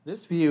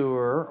This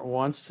viewer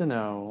wants to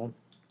know,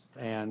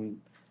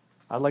 and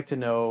I'd like to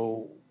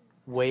know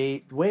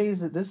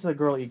ways that this is a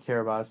girl you care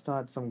about. It's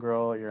not some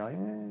girl you're like,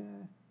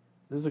 eh.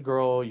 This is a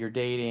girl you're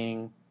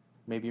dating,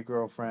 maybe a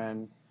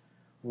girlfriend.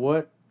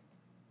 What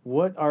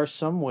what are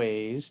some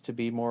ways to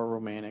be more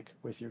romantic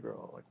with your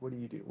girl? Like, what do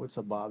you do? What's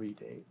a Bobby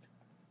date?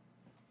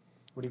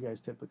 What do you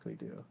guys typically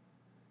do?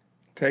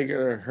 Take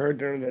her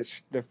dinner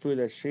the food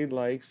that she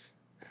likes.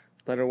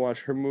 Let her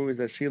watch her movies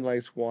that she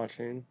likes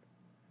watching.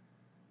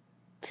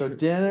 So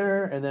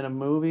dinner and then a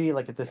movie,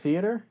 like at the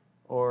theater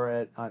or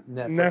at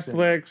Netflix.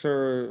 Netflix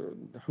or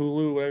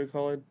Hulu, whatever you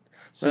call it.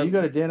 So you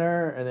go to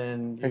dinner and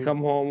then and come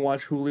home,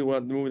 watch Hulu,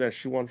 what the movie that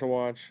she wants to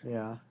watch.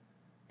 Yeah.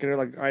 Get her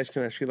like ice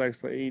cream that she likes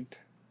to eat.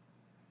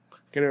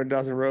 Get her a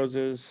dozen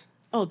roses.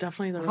 Oh,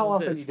 definitely the roses. How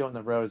often are you doing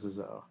the roses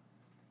though?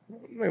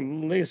 At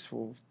least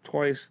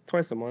twice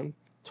a month.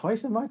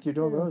 Twice a month you're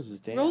doing roses.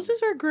 Damn.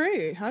 Roses are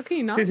great. How can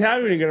you not? She's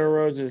happy to get her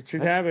roses.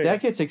 She's happy.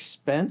 That gets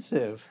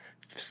expensive.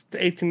 It's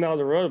 $18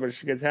 a rose, but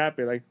she gets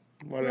happy. Like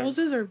whatever.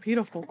 Roses are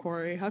beautiful,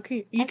 Corey. How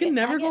can you can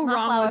never go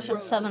wrong with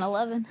roses.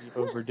 7-Eleven.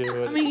 You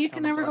overdo it. I mean, you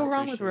can never go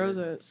wrong with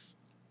roses.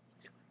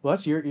 Well,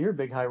 that's you're a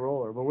big high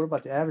roller, but what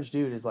about the average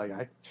dude? Is like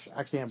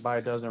I can't buy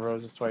a dozen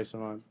roses twice a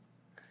month.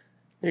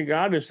 You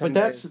gotta do something.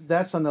 But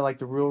that's on the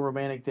real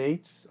romantic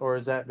dates, or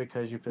is that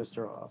because you pissed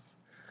her off?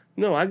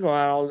 No, I go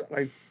out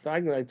like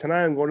tonight.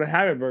 I'm going to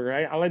Habit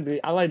Burger. I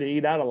like to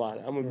eat out a lot.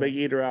 I'm a big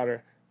eater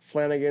outer.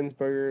 Flanagan's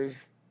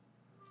Burgers.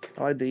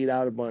 I like to eat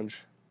out a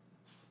bunch.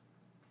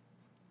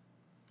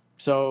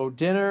 So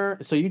dinner.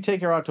 So you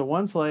take her out to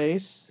one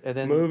place, and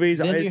then movies.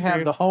 Then ice you have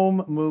cream. the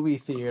home movie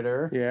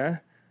theater. Yeah.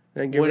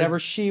 And whatever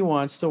she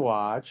wants to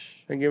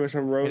watch. And give her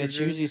some roses. And it's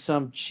usually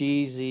some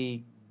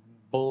cheesy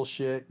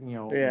bullshit,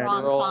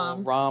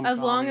 rom-com. As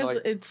long as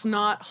it's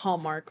not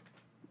Hallmark.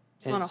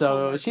 And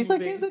so she's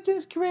like, "Isn't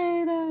this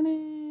great,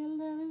 honey?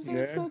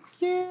 It's so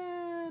cute.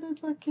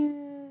 It's so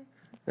cute."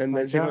 And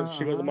then she goes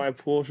to my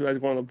pool. She likes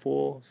going to the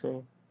pool,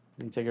 so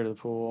you take her to the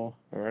pool.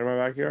 Right in my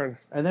backyard.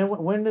 And then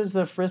when does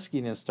the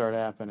friskiness start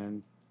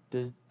happening?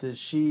 Does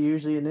she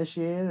usually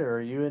initiate it, or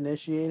are you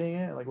initiating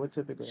it? Like, what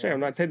typically? Sure, I'm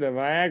not taking the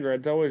Viagra.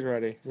 It's always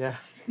ready. Yeah.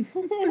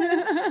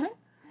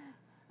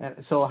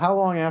 And so, how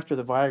long after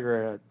the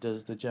Viagra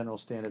does the general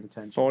stand at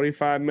attention?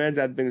 45 minutes.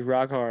 That thing's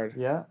rock hard.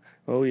 Yeah.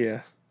 Oh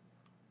yeah.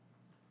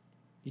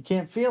 You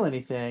can't feel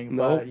anything,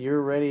 Nope. but you're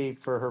ready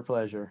for her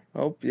pleasure.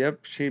 Oh,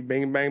 yep. She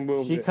bang, bang,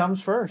 boom. She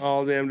comes first.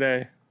 All damn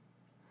day.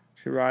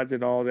 She rides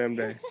it all damn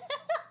day.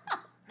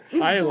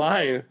 I ain't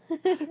lying.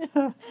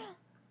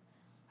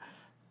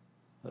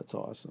 That's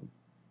awesome.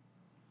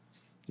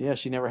 Yeah,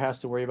 she never has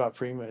to worry about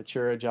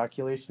premature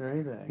ejaculation or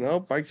anything.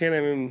 Nope, I can't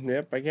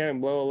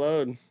even blow a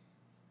load.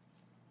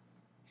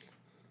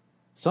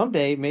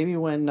 Someday, maybe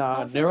when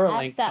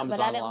Neuralink comes but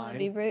online. I didn't want to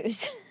be rude.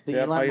 The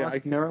Elon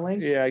Musk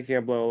Neuralink? Yeah, I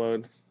can't blow a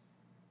load.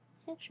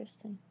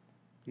 Interesting.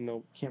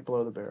 Nope. Can't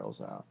blow the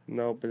barrels out.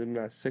 Nope, it's been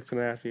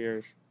 6.5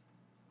 years.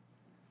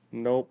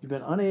 Nope. You've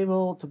been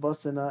unable to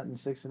bust a nut in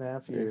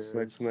 6.5 years.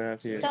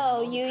 6.5 years.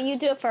 So you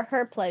do it for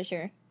her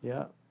pleasure.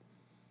 Yeah.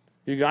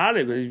 You got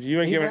it. If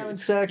you ain't He's giving having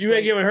sex, you ain't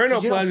but- giving her no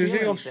 'cause you don't pleasure,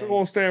 feel she anything.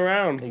 won't stay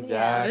around. Exactly.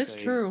 That is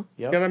true.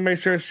 Yep. Gotta make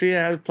sure she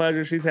has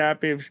pleasure. She's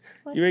happy. If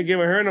you ain't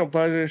giving her no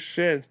pleasure,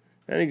 shit.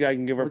 Any guy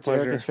can give her What's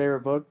pleasure. Erica's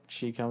favorite book?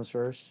 She Comes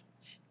First.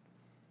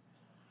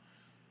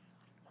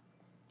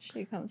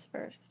 She comes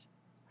first.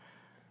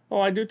 Oh,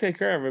 I do take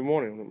care every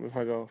morning if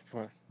I go.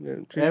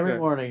 Every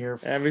morning you're...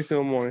 Every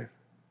single morning.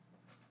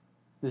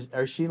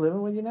 Is she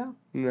living with you now?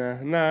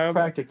 No.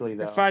 Practically,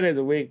 though. 5 days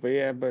a week, but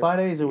yeah. 5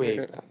 days a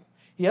week.